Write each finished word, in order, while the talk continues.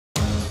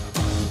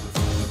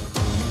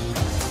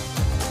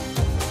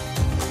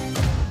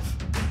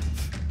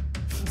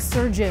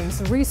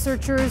surgeons,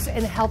 researchers,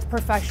 and health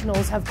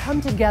professionals have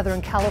come together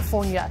in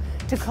California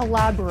to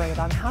collaborate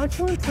on how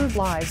to improve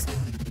lives.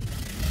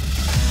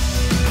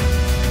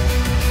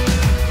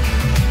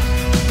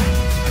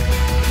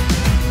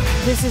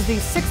 This is the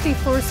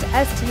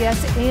 61st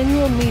STS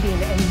Annual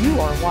Meeting, and you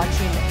are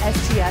watching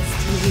STS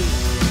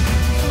TV.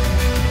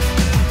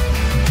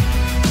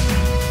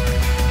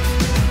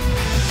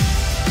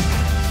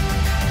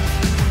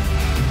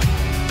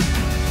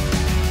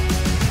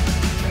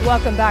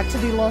 Welcome back to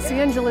the Los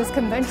Angeles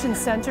Convention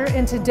Center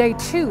into day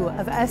 2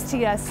 of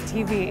STS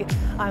TV.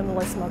 I'm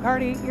Melissa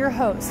McCarty, your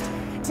host.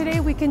 Today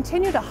we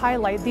continue to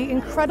highlight the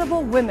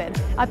incredible women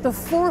at the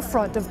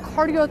forefront of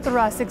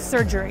cardiothoracic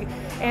surgery,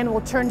 and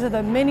we'll turn to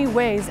the many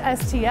ways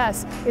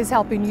STS is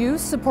helping you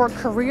support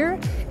career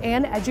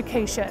and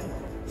education.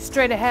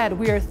 Straight ahead,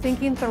 we are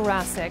thinking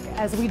thoracic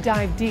as we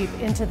dive deep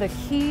into the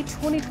key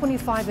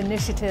 2025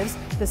 initiatives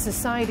the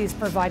Society is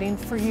providing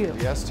for you.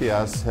 The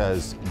STS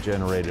has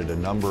generated a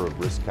number of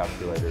risk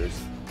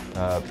calculators,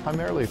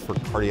 primarily for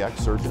cardiac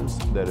surgeons,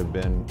 that have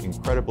been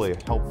incredibly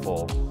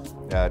helpful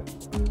at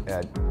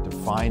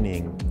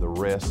defining the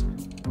risk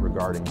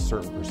regarding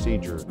certain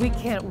procedures. We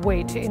can't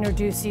wait to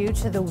introduce you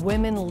to the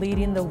women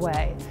leading the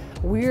way.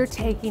 We're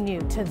taking you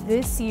to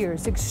this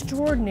year's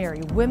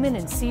extraordinary Women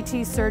in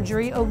CT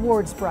Surgery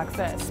Awards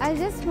breakfast. I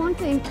just want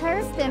to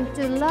encourage them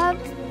to love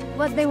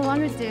what they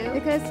want to do,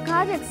 because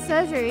cardiac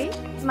surgery,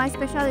 my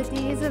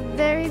specialty, is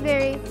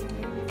a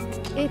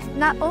it's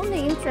not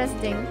only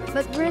interesting,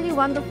 but really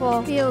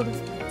wonderful field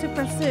to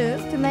pursue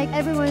to make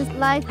everyone's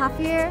life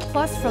happier.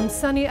 Plus, from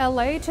sunny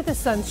LA to the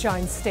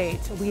Sunshine State,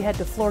 we head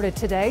to Florida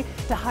today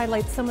to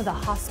highlight some of the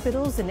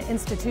hospitals and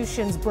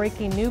institutions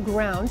breaking new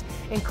ground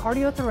in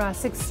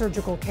cardiothoracic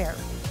surgical care.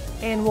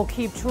 And we'll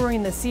keep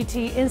touring the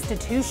CT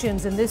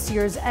institutions in this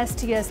year's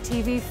STS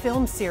TV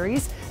film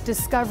series,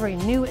 discovering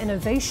new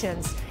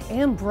innovations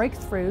and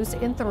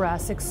breakthroughs in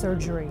thoracic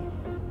surgery.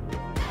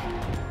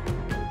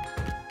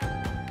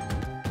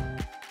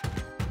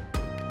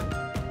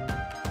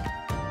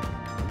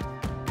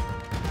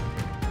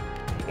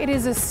 It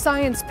is a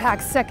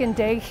science-packed second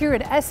day here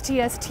at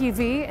STS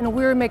TV, and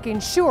we're making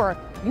sure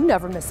you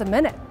never miss a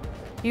minute.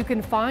 You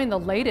can find the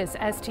latest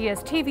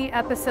STS TV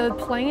episode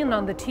playing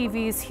on the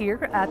TVs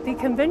here at the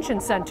Convention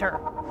Center,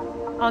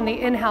 on the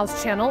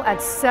in-house channel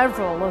at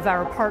several of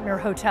our partner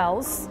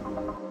hotels,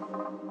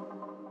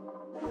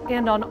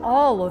 and on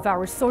all of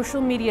our social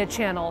media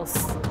channels.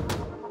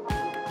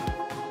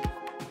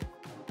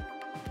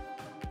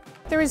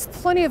 There is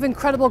plenty of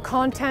incredible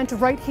content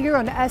right here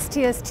on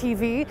STS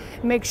TV.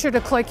 Make sure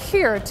to click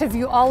here to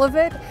view all of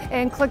it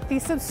and click the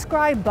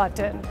subscribe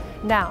button.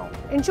 Now,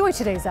 enjoy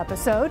today's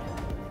episode